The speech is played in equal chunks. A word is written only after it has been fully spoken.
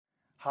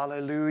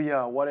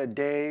Hallelujah. What a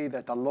day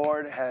that the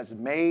Lord has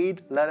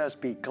made. Let us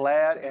be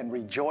glad and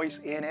rejoice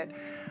in it.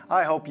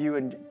 I hope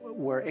you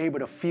were able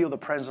to feel the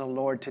presence of the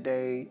Lord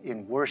today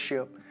in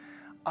worship.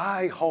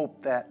 I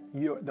hope that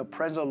the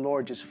presence of the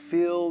Lord just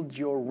filled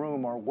your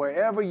room or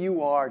wherever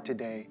you are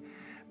today,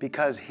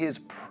 because His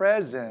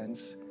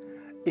presence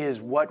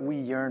is what we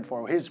yearn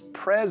for. His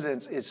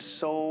presence is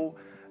so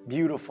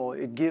beautiful.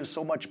 It gives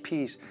so much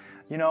peace.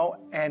 You know,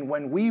 and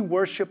when we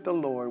worship the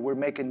Lord, we're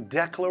making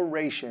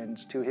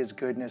declarations to His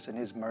goodness and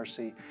His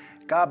mercy.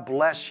 God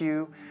bless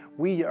you.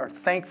 We are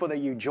thankful that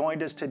you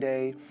joined us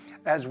today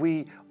as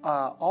we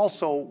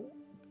also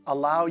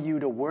allow you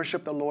to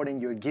worship the Lord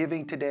in your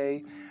giving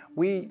today.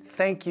 We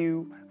thank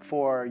you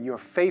for your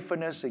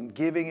faithfulness in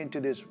giving into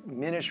this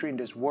ministry and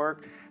this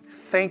work.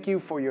 Thank you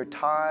for your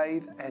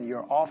tithe and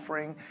your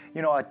offering.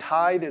 You know, a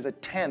tithe is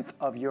 1/10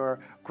 of your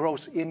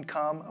gross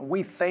income. And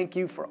we thank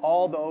you for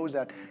all those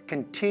that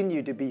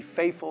continue to be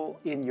faithful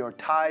in your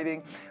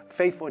tithing,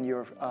 faithful in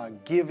your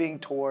giving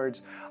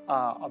towards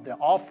the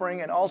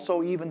offering, and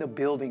also even the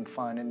building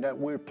fund. And that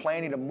we're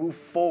planning to move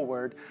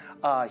forward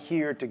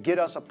here to get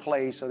us a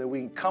place so that we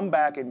can come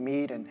back and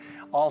meet and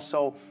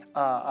also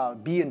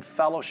be in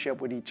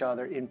fellowship with each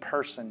other in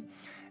person.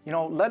 You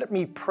know, let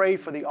me pray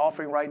for the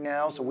offering right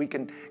now so we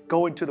can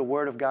go into the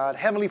Word of God.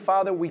 Heavenly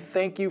Father, we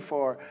thank you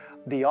for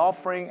the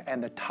offering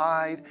and the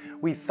tithe.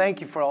 We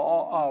thank you for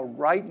all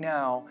right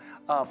now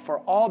for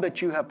all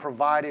that you have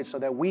provided so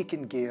that we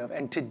can give.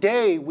 And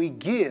today we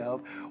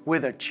give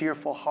with a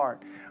cheerful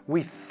heart.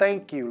 We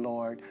thank you,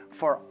 Lord,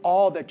 for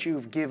all that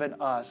you've given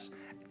us.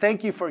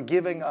 Thank you for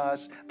giving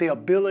us the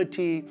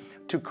ability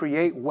to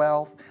create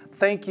wealth.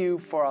 Thank you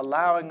for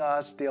allowing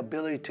us the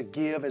ability to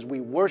give as we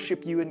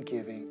worship you in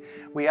giving.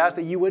 We ask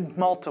that you would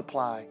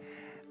multiply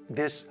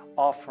this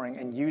offering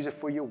and use it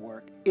for your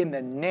work. In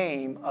the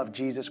name of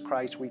Jesus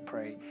Christ, we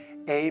pray.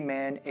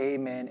 Amen,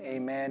 amen,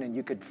 amen. And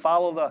you could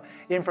follow the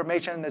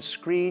information on the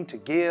screen to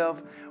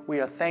give. We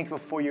are thankful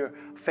for your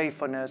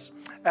faithfulness.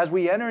 As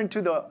we enter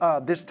into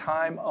this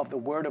time of the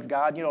Word of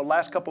God, you know,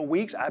 last couple of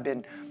weeks I've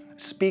been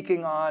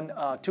speaking on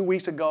 2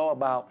 weeks ago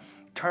about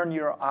turn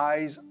your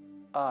eyes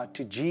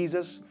to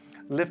Jesus.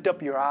 Lift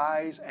up your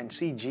eyes and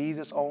see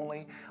Jesus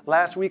only.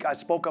 Last week, I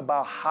spoke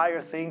about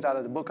higher things out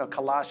of the book of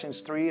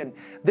Colossians 3. And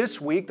this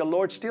week, the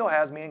Lord still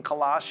has me in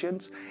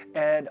Colossians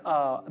and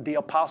the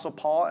Apostle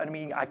Paul. I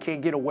mean, I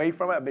can't get away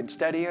from it. I've been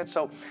studying it.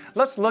 So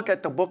let's look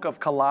at the book of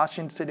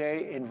Colossians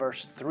today in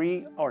verse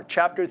 3 or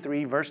chapter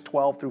 3, verse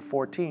 12 through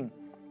 14.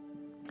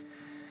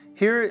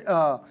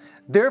 Here,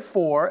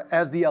 therefore,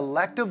 as the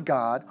elect of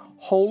God,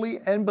 holy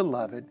and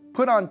beloved,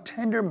 put on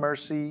tender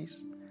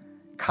mercies,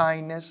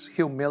 kindness,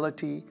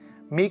 humility,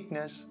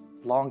 meekness,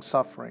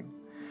 long-suffering,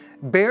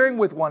 bearing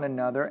with one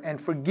another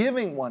and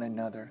forgiving one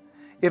another.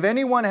 If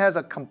anyone has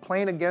a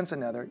complaint against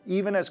another,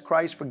 even as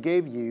Christ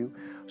forgave you,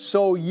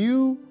 so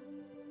you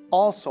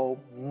also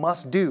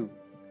must do.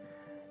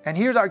 And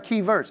here's our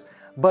key verse.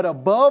 But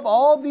above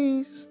all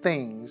these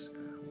things,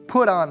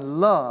 put on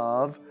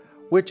love,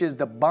 which is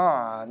the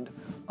bond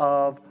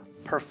of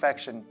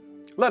perfection.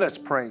 Let us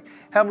pray.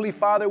 Heavenly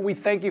Father, we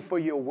thank you for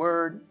your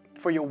word,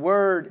 for your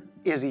word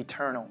is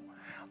eternal.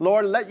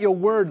 Lord, let your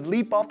words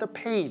leap off the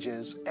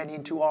pages and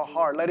into our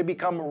heart. Let it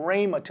become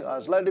rhema to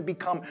us. Let it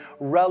become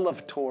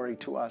revelatory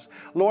to us.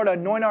 Lord,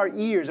 anoint our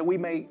ears that we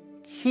may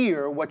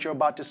hear what you're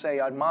about to say,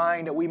 our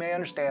mind that we may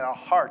understand, our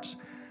hearts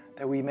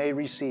that we may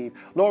receive.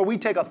 Lord, we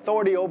take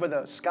authority over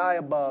the sky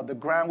above, the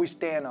ground we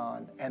stand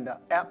on, and the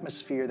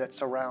atmosphere that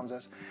surrounds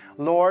us.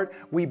 Lord,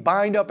 we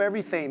bind up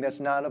everything that's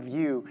not of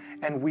you,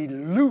 and we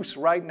loose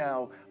right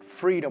now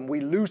freedom. We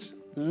loose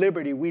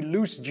liberty. We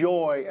loose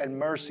joy and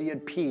mercy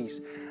and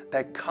peace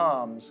that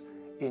comes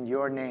in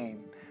your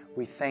name.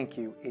 We thank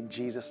you in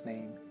Jesus'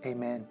 name.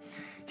 Amen.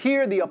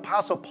 Here, the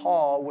Apostle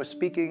Paul was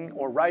speaking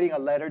or writing a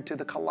letter to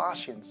the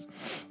Colossians.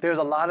 There's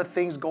a lot of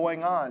things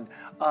going on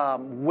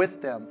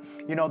with them.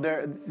 You know,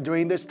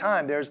 during this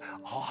time, there's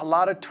a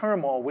lot of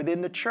turmoil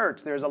within the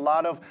church. There's a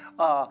lot of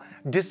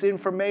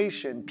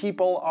disinformation.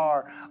 People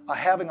are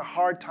having a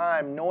hard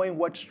time knowing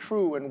what's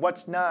true and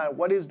what's not.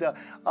 What is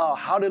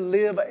how to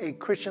live a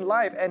Christian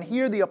life. And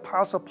here the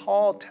Apostle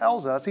Paul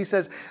tells us, he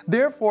says,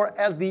 therefore,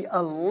 as the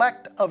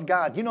elect of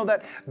God, you know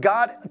that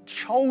God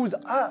chose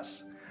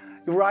us.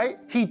 Right?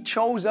 He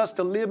chose us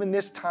to live in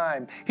this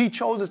time. He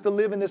chose us to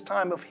live in this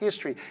time of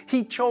history.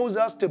 He chose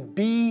us to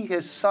be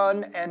His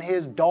son and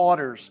His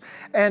daughters.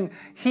 And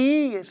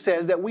He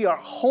says that we are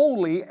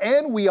holy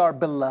and we are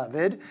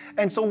beloved.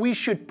 And so we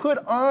should put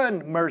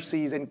on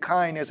mercies and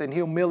kindness and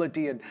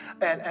humility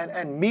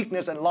and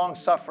meekness and long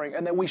suffering,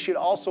 and that we should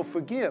also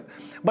forgive.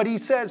 But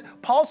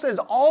Paul says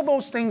all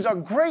those things are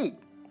great.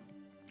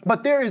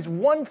 But there is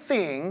one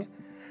thing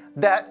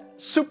that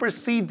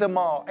supersedes them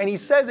all. And he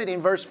says it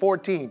in verse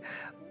 14.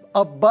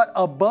 But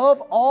above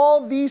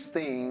all these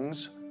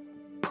things,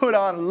 put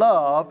on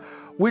love,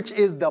 which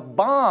is the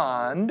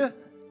bond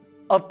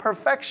of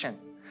perfection.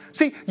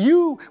 See,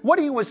 what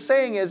he was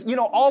saying is, you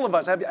know, all of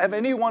us, have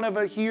any one of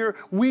us here,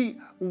 we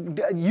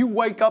You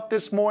wake up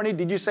this morning,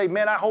 did you say,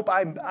 man, I hope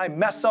I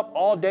mess up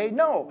all day?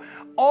 No.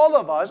 All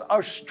of us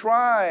are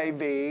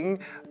striving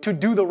to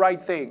do the right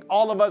thing.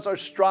 All of us are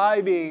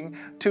striving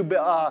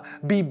to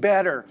be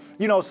better.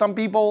 You know, some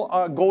people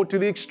go to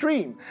the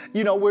extreme.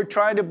 You know, we're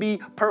trying to be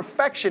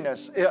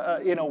perfectionists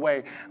in a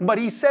way. But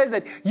he says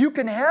that you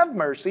can have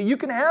mercy, you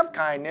can have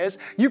kindness,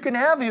 you can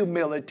have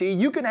humility,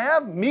 you can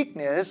have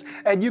meekness,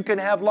 and you can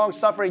have long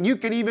suffering. You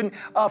can even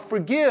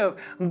forgive.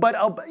 But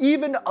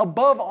even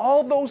above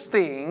all those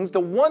things, the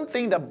one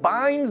thing that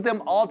binds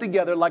them all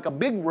together like a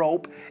big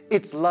rope,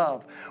 it's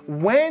love.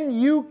 When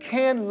you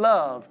can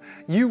love,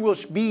 you will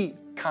be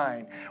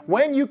kind.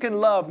 When you can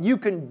love, you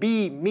can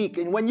be meek.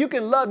 And when you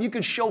can love, you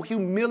can show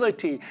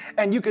humility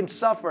and you can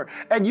suffer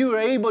and you are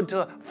able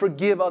to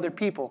forgive other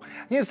people.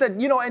 You said,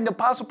 you know, and the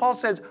Apostle Paul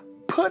says,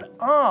 put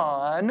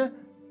on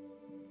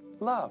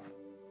love.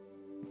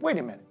 Wait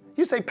a minute.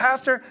 You say,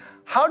 Pastor,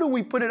 how do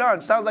we put it on?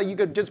 It sounds like you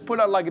could just put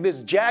on like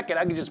this jacket.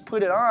 I could just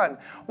put it on.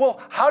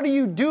 Well, how do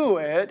you do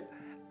it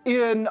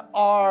in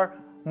our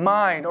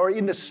mind or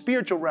in the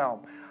spiritual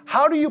realm?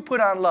 How do you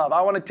put on love?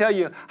 I want to tell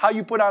you how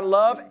you put on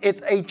love.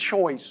 It's a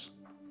choice.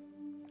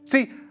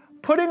 See,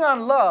 putting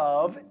on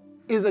love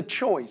is a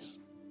choice.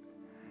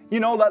 You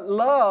know that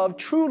love,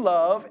 true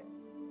love,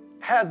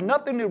 has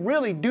nothing to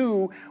really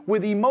do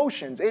with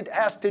emotions. It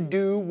has to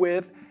do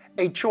with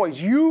a choice.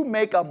 You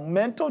make a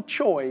mental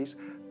choice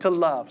to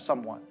love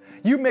someone.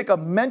 You make a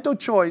mental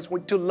choice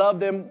to love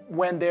them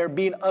when they're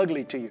being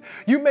ugly to you.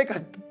 You make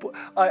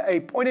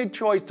a pointed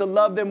choice to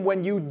love them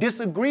when you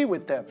disagree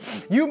with them.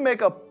 You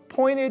make a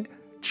pointed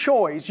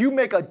choice. You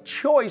make a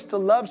choice to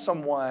love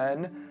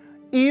someone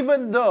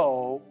even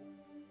though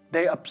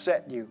they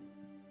upset you.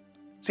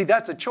 See,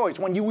 that's a choice.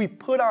 When we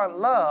put on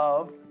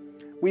love,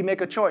 we make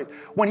a choice.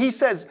 When he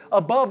says,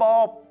 above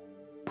all,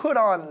 put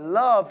on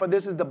love, for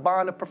this is the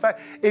bond of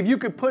perfection. If you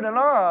could put it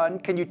on,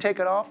 can you take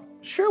it off?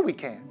 Sure we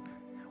can.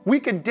 We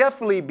can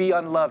definitely be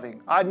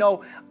unloving. I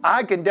know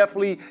I can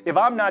definitely, if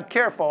I'm not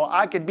careful,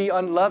 I can be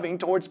unloving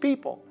towards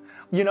people.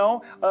 You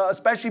know,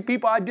 especially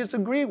people I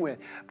disagree with.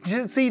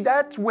 See,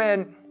 that's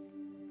when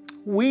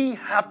we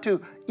have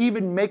to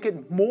even make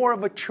it more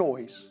of a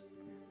choice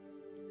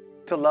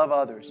to love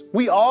others.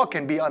 We all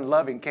can be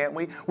unloving, can't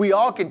we? We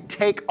all can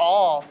take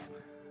off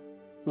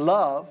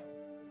love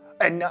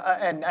and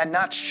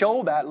not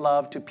show that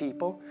love to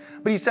people.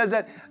 But he says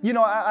that, you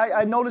know,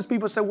 I notice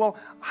people say, well,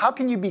 how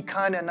can you be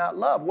kind and not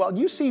love? Well,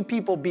 you see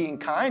people being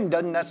kind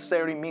doesn't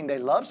necessarily mean they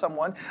love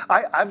someone.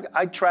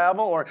 I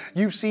travel, or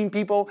you've seen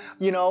people,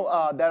 you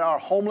know, that are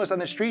homeless on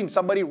the street and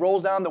somebody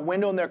rolls down the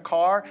window in their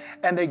car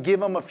and they give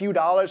them a few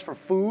dollars for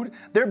food.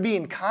 They're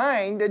being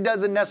kind. It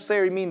doesn't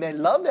necessarily mean they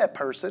love that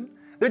person.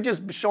 They're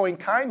just showing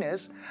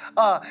kindness.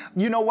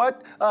 You know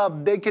what?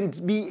 They can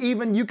be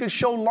even, you can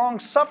show long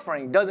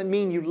suffering. Doesn't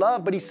mean you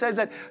love, but he says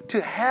that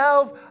to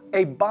have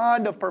a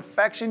bond of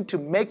perfection, to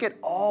make it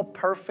all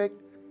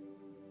perfect,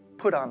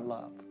 put on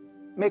love.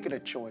 Make it a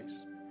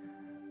choice.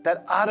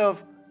 That out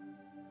of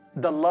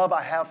the love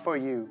I have for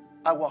you,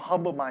 I will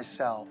humble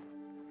myself.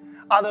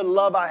 Out of the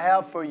love I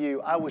have for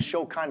you, I will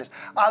show kindness.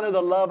 Out of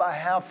the love I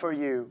have for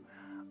you,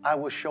 I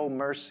will show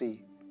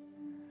mercy.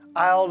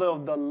 Out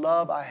of the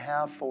love I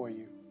have for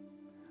you,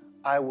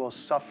 I will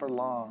suffer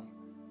long,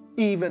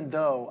 even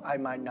though I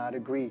might not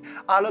agree.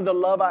 Out of the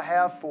love I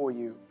have for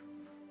you,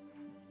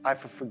 I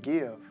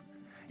forgive.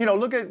 You know,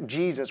 look at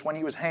Jesus when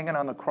he was hanging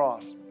on the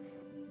cross.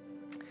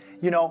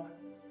 You know,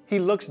 he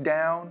looks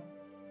down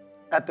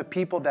at the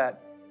people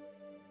that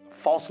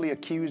falsely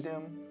accused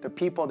him, the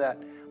people that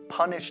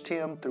punished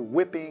him through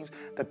whippings,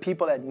 the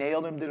people that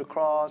nailed him to the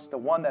cross, the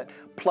one that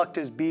plucked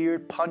his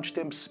beard, punched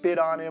him, spit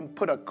on him,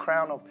 put a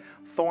crown of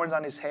thorns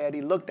on his head.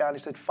 He looked down and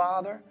he said,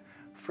 Father,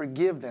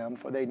 forgive them,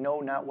 for they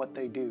know not what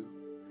they do.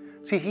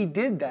 See, he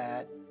did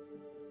that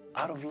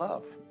out of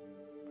love.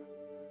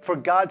 For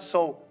God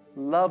so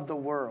loved the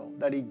world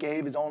that he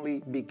gave his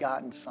only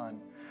begotten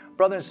Son.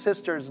 Brothers and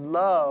sisters,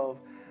 love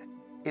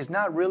is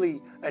not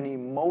really an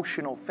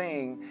emotional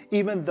thing,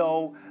 even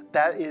though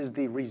that is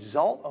the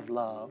result of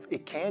love.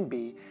 It can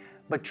be,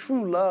 but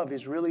true love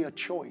is really a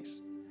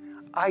choice.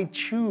 I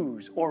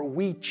choose, or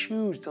we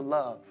choose to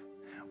love.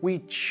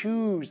 We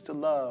choose to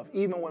love,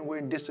 even when we're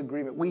in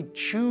disagreement. We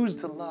choose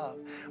to love.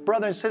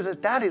 Brothers and sisters,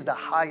 that is the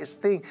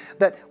highest thing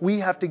that we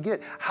have to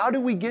get. How do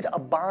we get a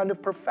bond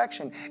of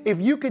perfection? If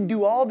you can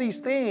do all these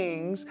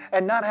things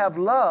and not have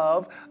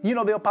love, you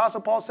know, the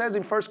Apostle Paul says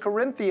in 1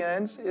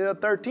 Corinthians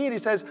 13, he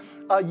says,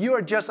 you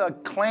are just a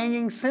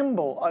clanging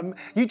cymbal.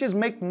 You just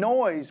make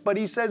noise. But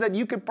he says that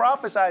you can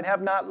prophesy and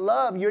have not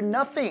love. You're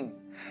nothing.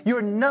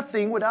 You're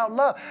nothing without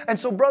love. And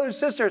so, brothers and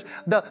sisters,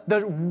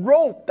 the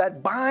rope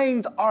that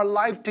binds our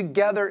life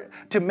together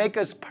to make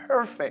us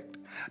perfect,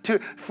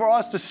 for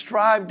us to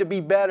strive to be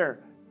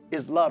better,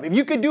 is love. If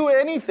you could do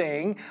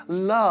anything,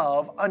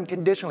 love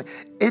unconditionally.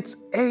 It's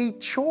a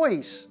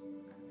choice.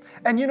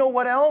 And you know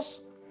what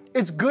else?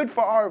 It's good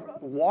for our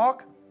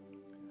walk.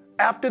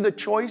 After the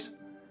choice,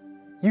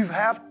 you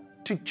have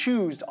to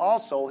choose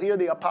also. Here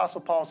the Apostle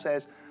Paul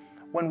says,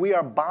 when we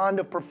are bond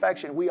of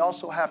perfection, we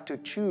also have to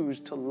choose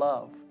to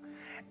love.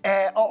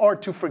 Or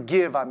to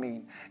forgive, I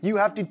mean. You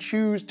have to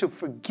choose to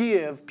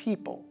forgive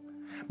people.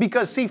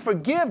 Because, see,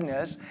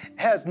 forgiveness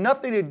has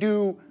nothing to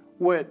do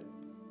with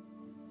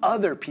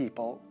other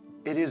people.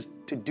 It is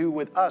to do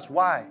with us.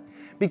 Why?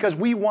 Because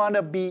we want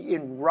to be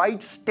in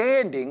right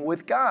standing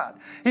with God.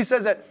 He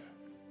says that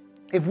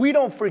if we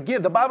don't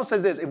forgive, the Bible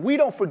says this, if we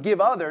don't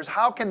forgive others,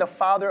 how can the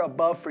Father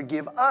above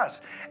forgive us?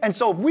 And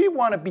so if we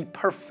want to be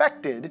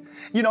perfected,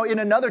 in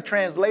another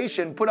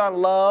translation, put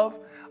on love,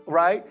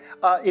 right?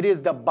 It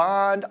is the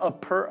bond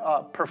of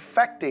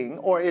perfecting,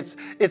 or it's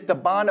the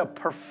bond of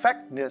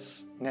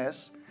perfectness.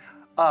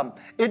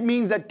 It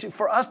means that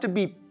for us to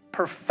be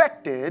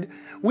perfected,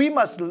 we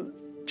must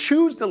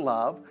choose to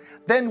love,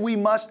 then we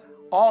must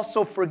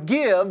also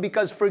forgive,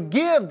 because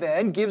forgive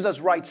then gives us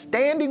right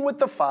standing with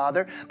the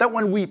Father, that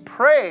when we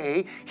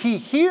pray, He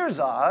hears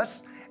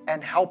us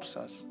and helps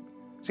us.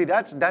 See,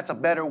 that's a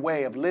better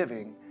way of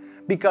living,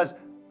 because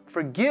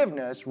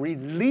forgiveness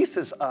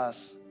releases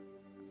us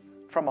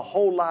from a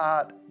whole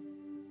lot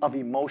of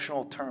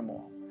emotional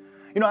turmoil.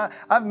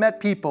 I've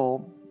met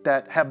people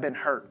that have been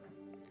hurt,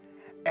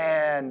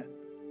 and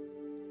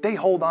they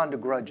hold on to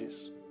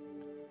grudges.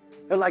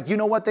 They're like, you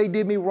know what, they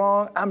did me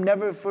wrong. I'm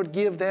never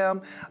forgive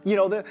them.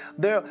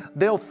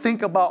 They'll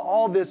think about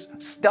all this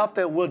stuff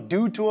that we'll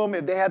do to them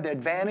if they have the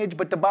advantage.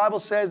 But the Bible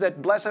says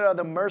that blessed are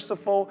the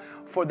merciful,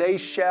 for they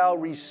shall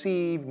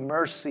receive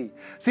mercy.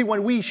 See,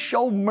 when we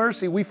show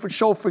mercy, we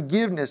show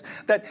forgiveness.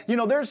 That,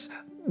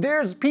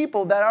 there's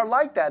people that are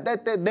like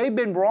that they've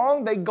been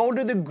wrong. They go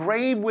to the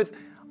grave with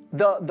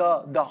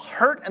the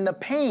hurt and the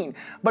pain.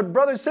 But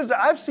brother and sister,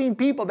 I've seen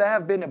people that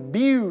have been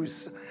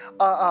abused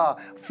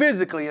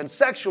physically and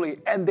sexually,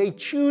 and they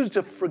choose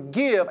to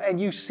forgive,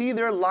 and you see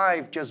their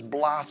life just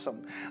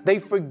blossom. They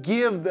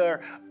forgive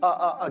their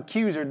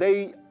accuser.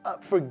 They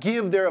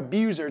forgive their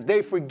abusers.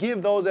 They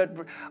forgive those that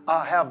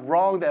have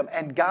wronged them,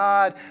 and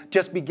God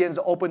just begins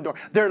to open doors.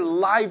 Their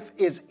life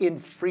is in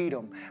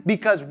freedom,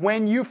 because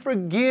when you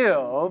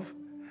forgive,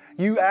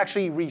 you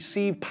actually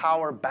receive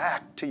power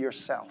back to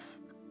yourself.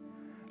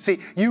 See,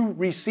 you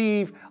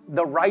receive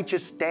the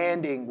righteous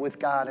standing with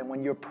God and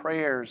when your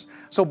prayers.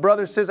 So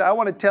brothers, sisters, I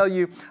want to tell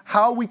you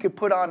how we could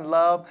put on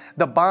love,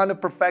 the bond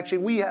of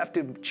perfection. We have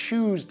to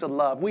choose to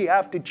love. We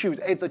have to choose.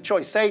 It's a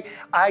choice. Say,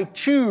 I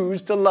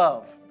choose to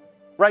love.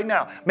 Right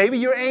now. Maybe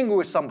you're angry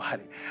with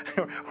somebody.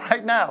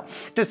 Right now.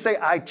 Just say,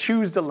 I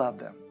choose to love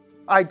them.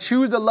 I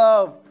choose to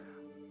love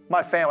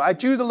my family. I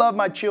choose to love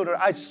my children.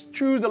 I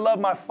choose to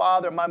love my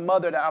father, my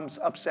mother that I'm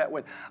upset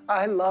with.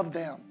 I love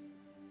them.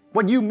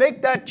 When you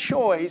make that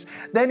choice,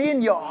 then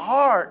in your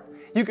heart,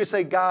 you can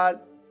say, God,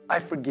 I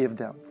forgive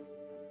them.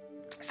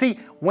 See,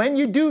 when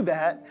you do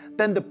that,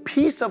 then the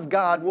peace of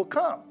God will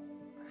come.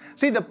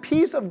 See, the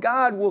peace of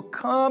God will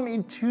come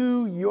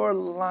into your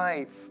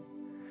life.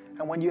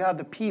 And when you have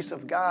the peace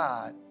of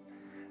God,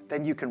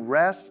 then you can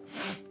rest,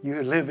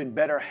 you live in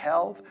better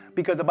health,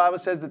 because the Bible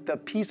says that the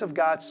peace of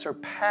God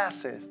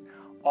surpasseth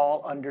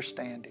all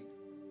understanding.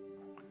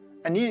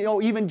 And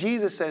even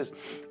Jesus says,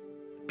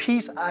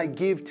 peace I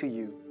give to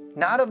you.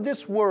 Not of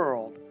this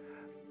world,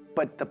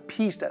 but the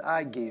peace that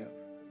I give,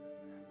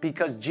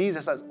 because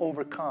Jesus has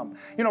overcome.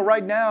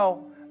 Right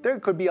now, there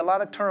could be a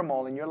lot of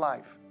turmoil in your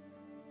life.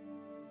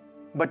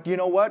 But you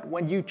know what?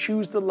 When you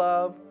choose to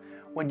love,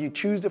 when you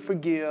choose to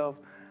forgive,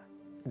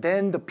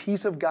 then the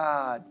peace of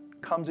God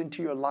comes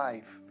into your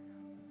life.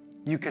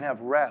 You can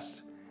have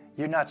rest.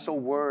 You're not so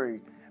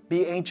worried.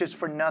 Be anxious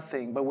for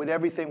nothing, but with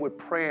everything with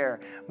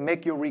prayer,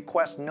 make your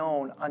request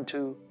known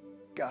unto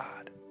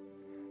God.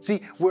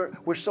 See,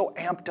 we're so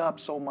amped up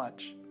so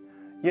much.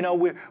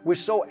 We're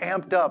so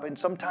amped up, and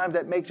sometimes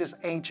that makes us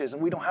anxious,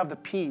 and we don't have the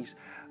peace.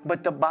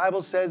 But the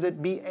Bible says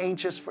that be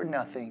anxious for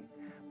nothing,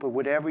 but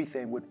with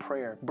everything, with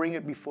prayer, bring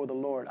it before the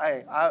Lord.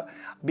 I'll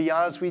be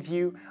honest with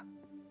you,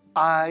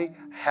 I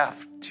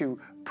have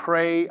to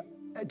pray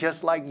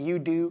just like you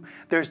do.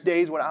 There's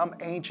days when I'm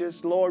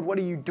anxious. Lord, what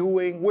are you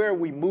doing? Where are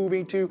we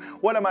moving to?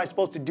 What am I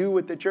supposed to do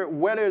with the church?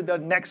 What are the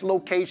next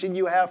location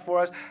you have for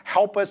us?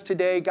 Help us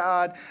today,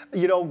 God.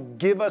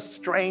 Give us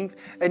strength.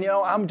 And,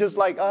 I'm just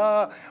like,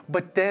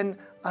 But then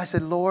I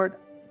said, Lord,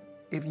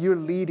 if you're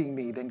leading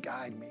me, then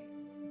guide me.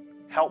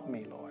 Help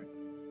me, Lord.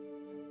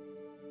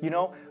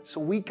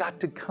 So we got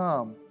to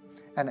come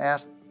and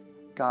ask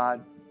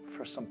God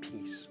for some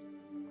peace.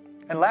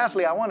 And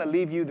lastly, I want to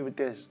leave you with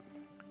this.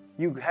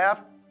 You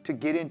have to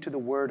get into the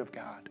Word of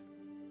God.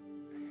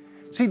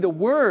 See, the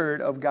Word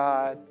of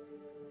God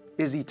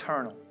is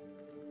eternal.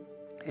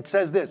 It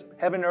says this,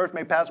 heaven and earth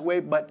may pass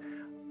away, but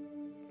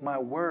my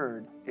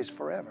Word is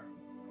forever.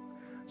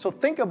 So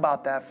think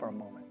about that for a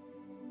moment.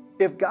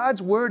 If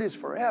God's Word is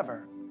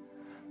forever,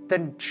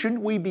 then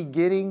shouldn't we be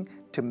getting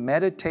to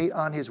meditate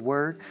on His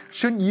Word?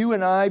 Shouldn't you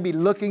and I be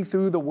looking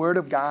through the Word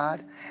of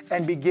God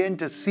and begin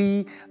to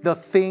see the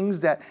things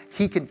that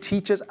He can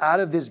teach us out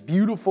of this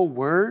beautiful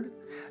Word?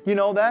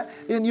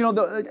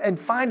 And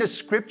find a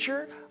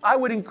scripture I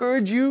would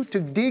encourage you to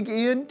dig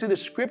into the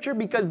scripture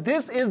because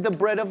this is the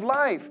bread of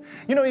life.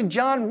 You know, in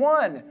John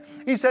 1,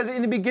 he says,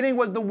 in the beginning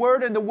was the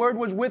Word, and the Word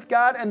was with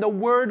God, and the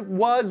Word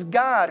was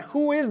God.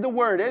 Who is the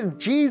Word? It's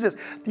Jesus.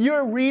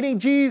 You're reading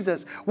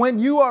Jesus. When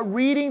you are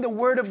reading the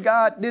Word of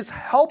God, this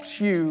helps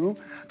you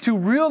to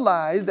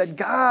realize that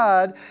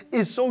God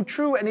is so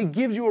true, and it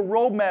gives you a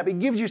roadmap. It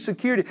gives you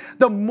security.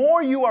 The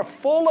more you are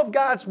full of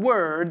God's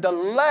Word, the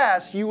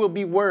less you will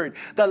be worried.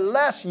 The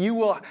less you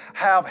will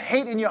have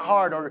hate in your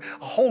heart or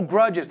hold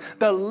grudges.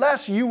 The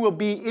less you will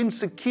be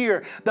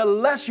insecure. The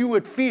less you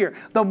would fear.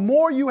 The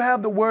more you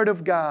have the Word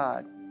of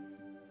God,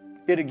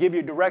 it'll give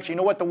you direction. You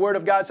know what the Word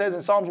of God says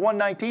in Psalms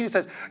 119? It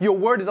says, your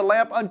Word is a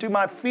lamp unto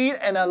my feet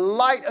and a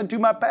light unto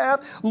my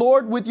path.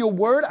 Lord, with your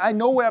Word, I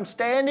know where I'm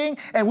standing.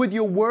 And with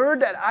your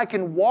Word that I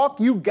can walk,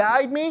 you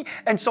guide me.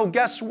 And so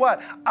guess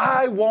what?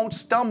 I won't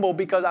stumble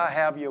because I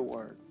have your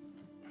Word.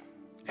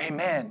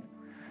 Amen.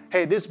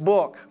 Hey, this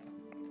book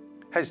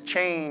has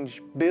changed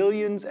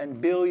billions and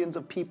billions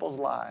of people's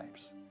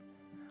lives.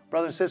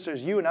 Brothers and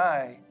sisters, you and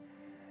I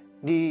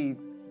need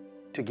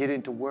to get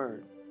into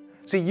Word.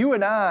 See, you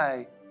and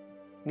I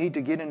need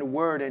to get into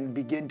Word and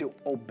begin to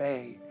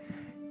obey.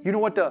 You know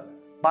what the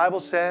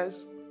Bible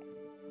says?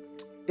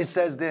 It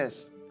says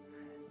this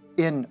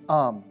in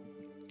 1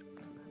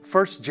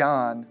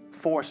 John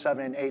 4,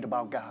 7, and 8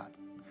 about God.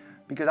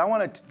 Because I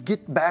want to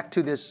get back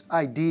to this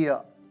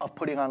idea of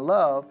putting on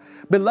love.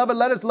 Beloved,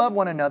 let us love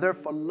one another,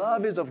 for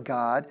love is of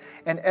God,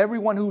 and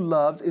everyone who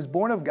loves is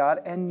born of God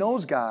and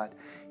knows God.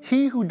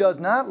 He who does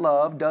not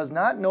love does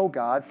not know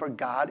God, for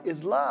God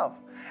is love.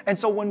 And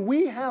so when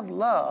we have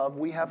love,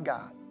 we have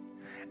God.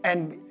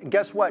 And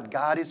guess what?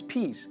 God is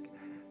peace.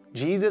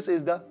 Jesus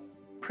is the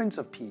Prince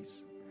of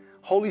Peace.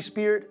 Holy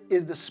Spirit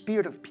is the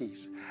Spirit of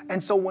peace.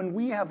 And so when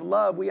we have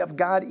love, we have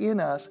God in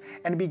us,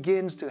 and it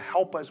begins to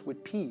help us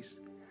with peace.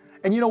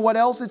 And you know what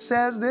else it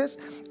says this?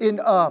 In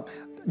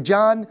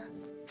John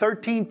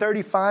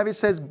 13:35, it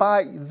says,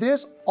 by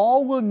this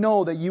all will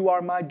know that you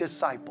are my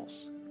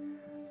disciples,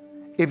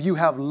 if you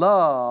have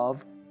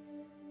love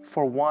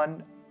for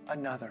one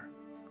another.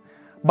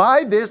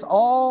 By this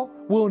all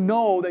will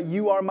know that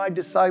you are my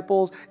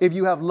disciples, if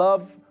you have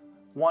love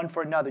one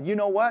for another. You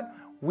know what?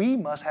 We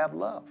must have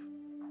love.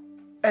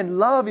 And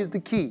love is the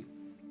key.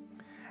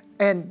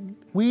 And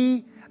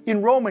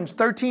in Romans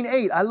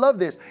 13:8, I love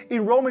this.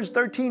 In Romans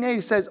 13:8,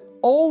 it says,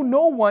 owe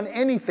no one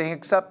anything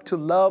except to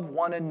love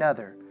one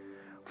another.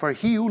 For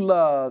he who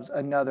loves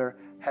another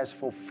has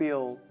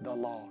fulfilled the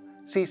law.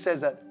 See, it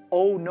says that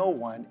owe no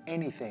one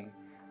anything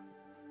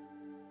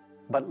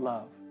but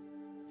love.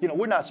 You know,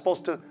 we're not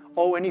supposed to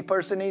owe any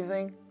person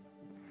anything.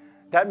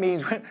 That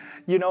means,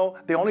 you know,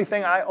 the only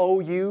thing I owe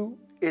you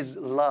is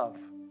love.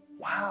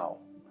 Wow.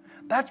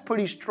 That's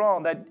pretty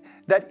strong,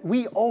 that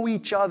we owe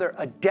each other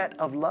a debt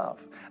of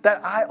love.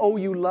 That I owe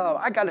you love.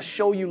 I got to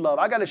show you love.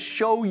 I got to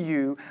show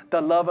you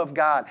the love of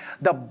God.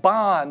 The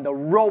bond, the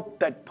rope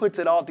that puts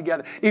it all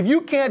together. If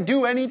you can't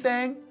do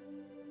anything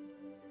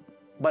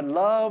but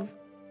love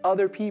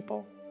other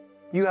people,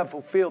 you have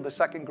fulfilled the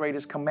second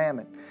greatest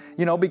commandment.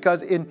 You know,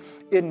 because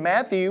in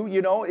Matthew,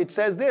 you know, it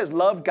says this,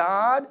 love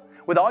God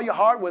with all your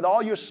heart, with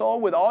all your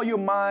soul, with all your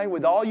mind,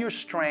 with all your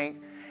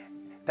strength.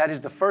 That is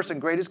the first and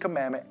greatest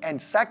commandment.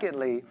 And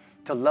secondly,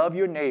 to love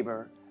your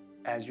neighbor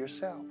as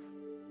yourself.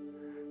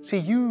 See,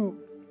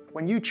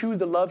 when you choose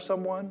to love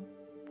someone,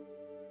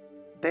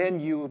 then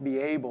you will be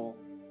able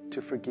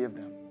to forgive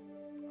them.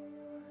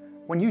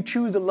 When you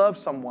choose to love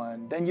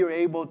someone, then you're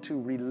able to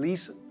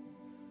release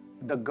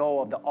the go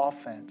of the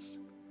offense.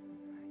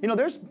 You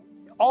know,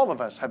 all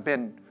of us have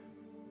been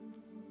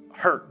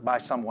hurt by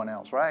someone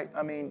else, right?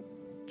 I mean,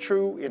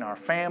 true in our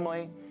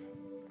family,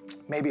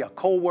 maybe a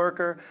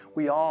coworker,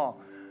 we all.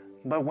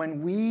 But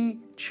when we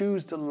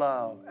choose to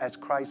love as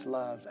Christ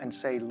loves and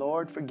say,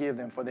 Lord, forgive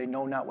them, for they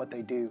know not what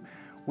they do,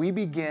 we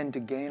begin to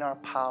gain our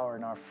power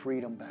and our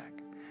freedom back.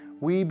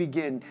 We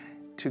begin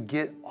to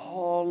get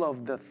all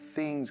of the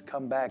things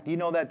come back. Do you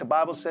know that the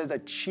Bible says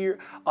that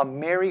a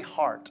merry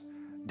heart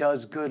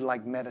does good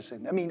like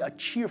medicine? I mean, a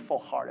cheerful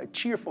heart,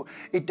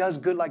 it does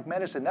good like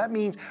medicine. That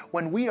means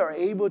when we are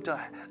able to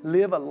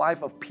live a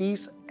life of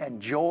peace and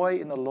joy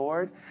in the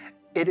Lord,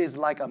 it is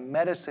like a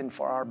medicine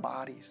for our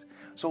bodies.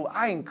 So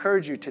I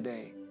encourage you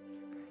today,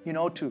 you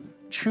know, to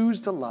choose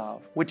to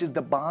love, which is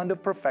the bond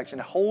of perfection.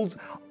 It holds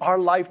our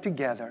life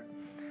together.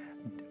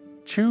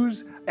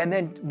 Choose and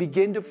then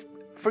begin to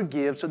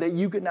forgive so that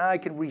you and I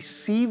can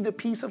receive the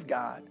peace of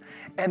God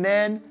and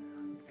then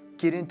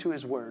get into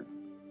His Word.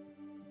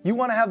 You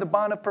want to have the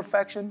bond of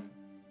perfection?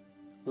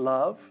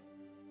 Love.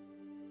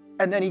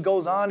 And then he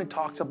goes on and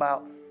talks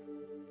about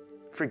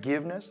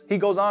forgiveness. He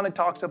goes on and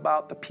talks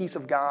about the peace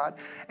of God.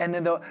 And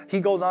then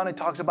he goes on and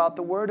talks about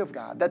the Word of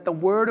God. That the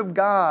Word of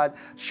God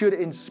should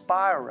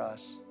inspire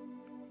us,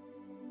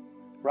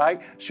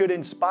 right? Should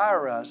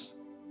inspire us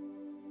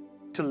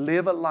to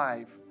live a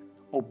life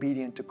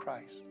obedient to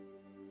Christ.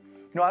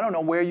 You know, I don't know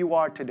where you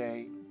are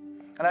today.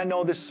 And I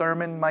know this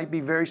sermon might be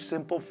very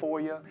simple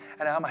for you,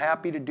 and I'm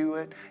happy to do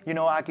it. You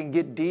know, I can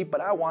get deep, but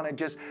I want to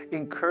just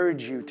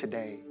encourage you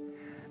today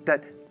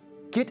that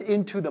Get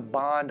into the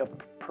bond of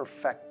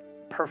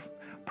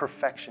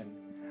perfection.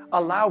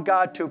 Allow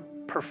God to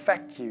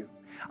perfect you.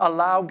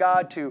 Allow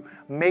God to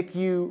make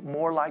you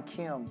more like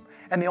Him.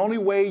 And the only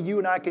way you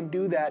and I can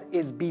do that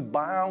is be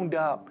bound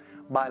up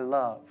by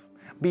love.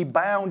 Be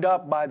bound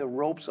up by the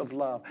ropes of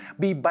love.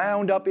 Be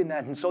bound up in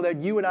that, and so that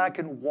you and I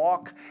can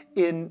walk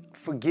in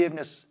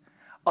forgiveness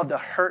of the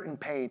hurt and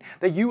pain.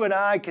 That you and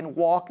I can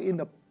walk in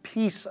the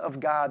peace of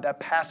God that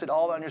passeth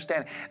all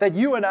understanding. That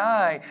you and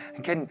I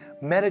can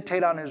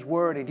meditate on His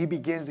Word, and He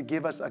begins to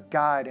give us a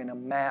guide and a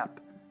map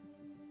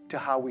to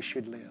how we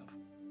should live.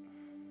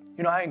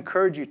 You know, I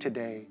encourage you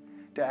today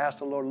to ask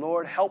the Lord,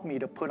 Lord, help me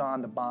to put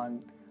on the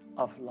bond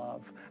of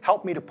love.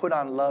 Help me to put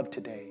on love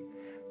today.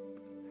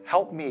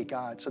 Help me,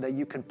 God, so that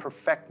you can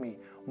perfect me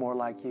more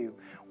like you.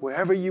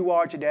 Wherever you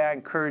are today, I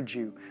encourage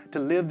you to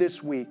live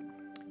this week.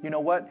 You know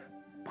what?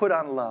 Put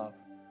on love.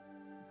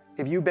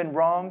 If you've been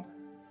wrong,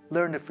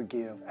 learn to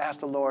forgive. Ask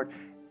the Lord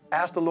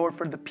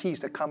for the peace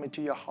that comes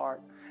into your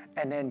heart,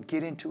 and then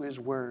get into His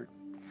Word.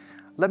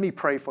 Let me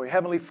pray for you.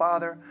 Heavenly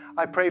Father,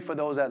 I pray for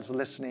those that's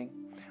listening.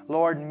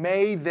 Lord,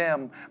 may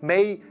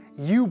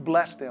you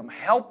bless them.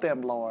 Help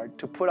them, Lord,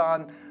 to put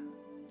on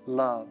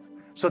love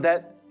so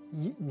that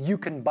you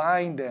can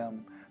bind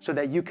them, so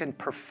that you can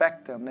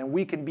perfect them, and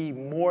we can be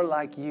more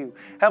like you.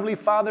 Heavenly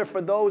Father, for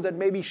those that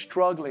may be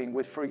struggling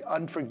with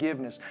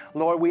unforgiveness,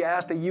 Lord, we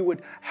ask that you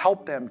would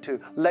help them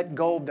to let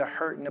go of the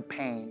hurt and the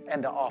pain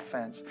and the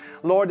offense.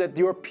 Lord, that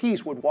your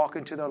peace would walk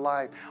into their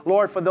life.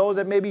 Lord, for those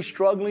that may be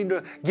struggling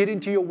to get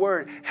into your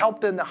word,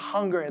 help them to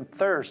hunger and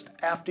thirst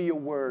after your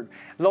word.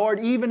 Lord,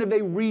 even if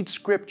they read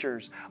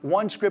scriptures,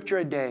 one scripture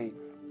a day,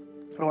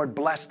 Lord,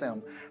 bless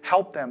them.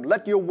 Help them.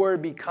 Let your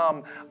word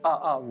become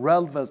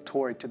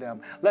revelatory to them.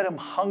 Let them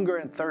hunger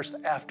and thirst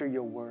after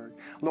your word.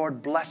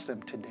 Lord, bless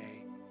them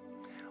today.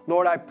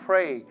 Lord, I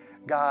pray,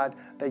 God,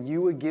 that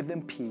you would give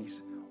them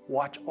peace.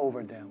 Watch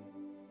over them.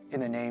 In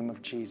the name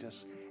of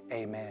Jesus,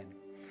 amen.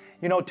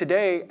 You know,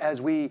 today,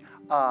 as we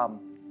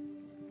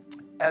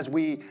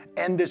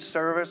end this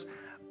service,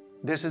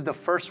 this is the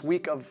first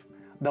week of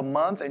the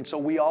month, and so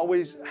we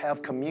always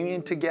have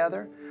communion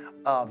together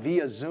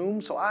via Zoom.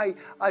 So I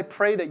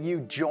pray that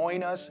you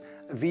join us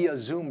via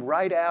Zoom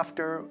right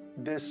after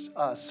this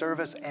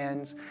service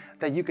ends,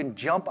 that you can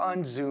jump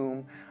on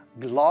Zoom,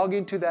 log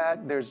into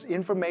that. There's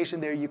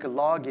information there. You can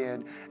log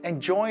in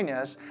and join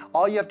us.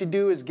 All you have to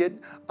do is get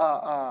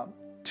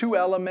two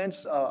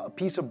elements, a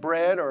piece of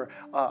bread or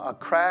a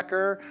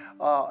cracker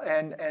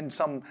and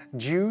some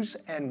juice,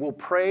 and we'll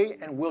pray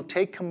and we'll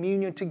take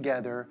communion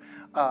together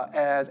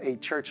as a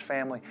church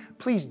family.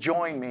 Please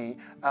join me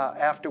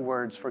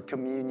afterwards for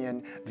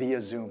communion via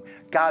Zoom.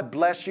 God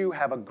bless you.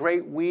 Have a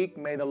great week.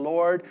 May the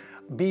Lord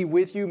be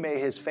with you. May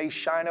His face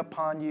shine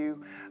upon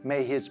you.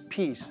 May His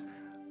peace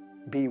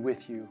be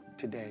with you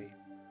today.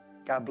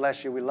 God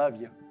bless you. We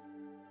love you.